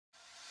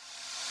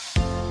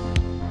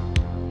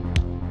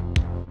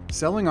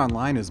Selling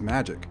online is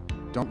magic.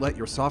 Don't let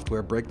your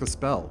software break the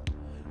spell.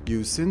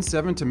 Use Sin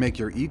 7 to make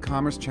your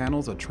e-commerce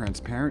channels a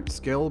transparent,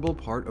 scalable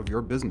part of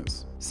your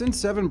business. Sin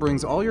 7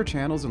 brings all your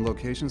channels and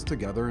locations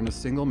together in a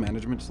single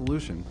management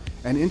solution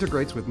and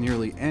integrates with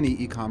nearly any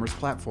e-commerce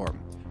platform.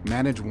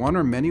 Manage one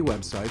or many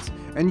websites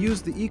and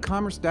use the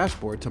e-commerce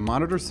dashboard to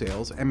monitor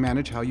sales and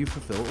manage how you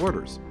fulfill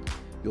orders.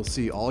 You'll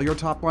see all your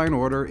top-line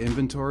order,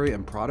 inventory,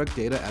 and product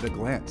data at a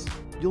glance.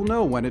 You'll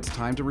know when it's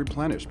time to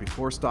replenish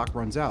before stock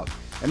runs out,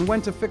 and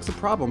when to fix a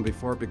problem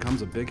before it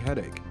becomes a big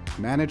headache.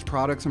 Manage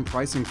products and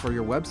pricing for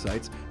your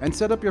websites, and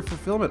set up your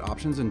fulfillment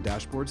options in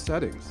dashboard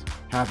settings.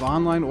 Have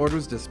online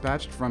orders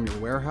dispatched from your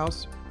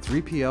warehouse,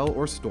 3PL,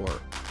 or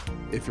store.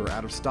 If you're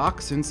out of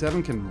stock, Sin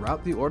 7 can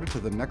route the order to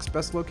the next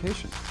best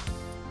location.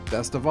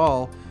 Best of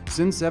all,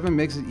 Sin 7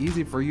 makes it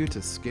easy for you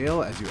to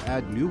scale as you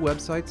add new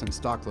websites and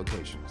stock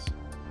locations.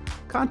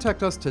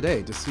 Contact us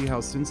today to see how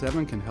Sin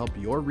 7 can help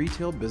your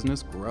retail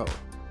business grow.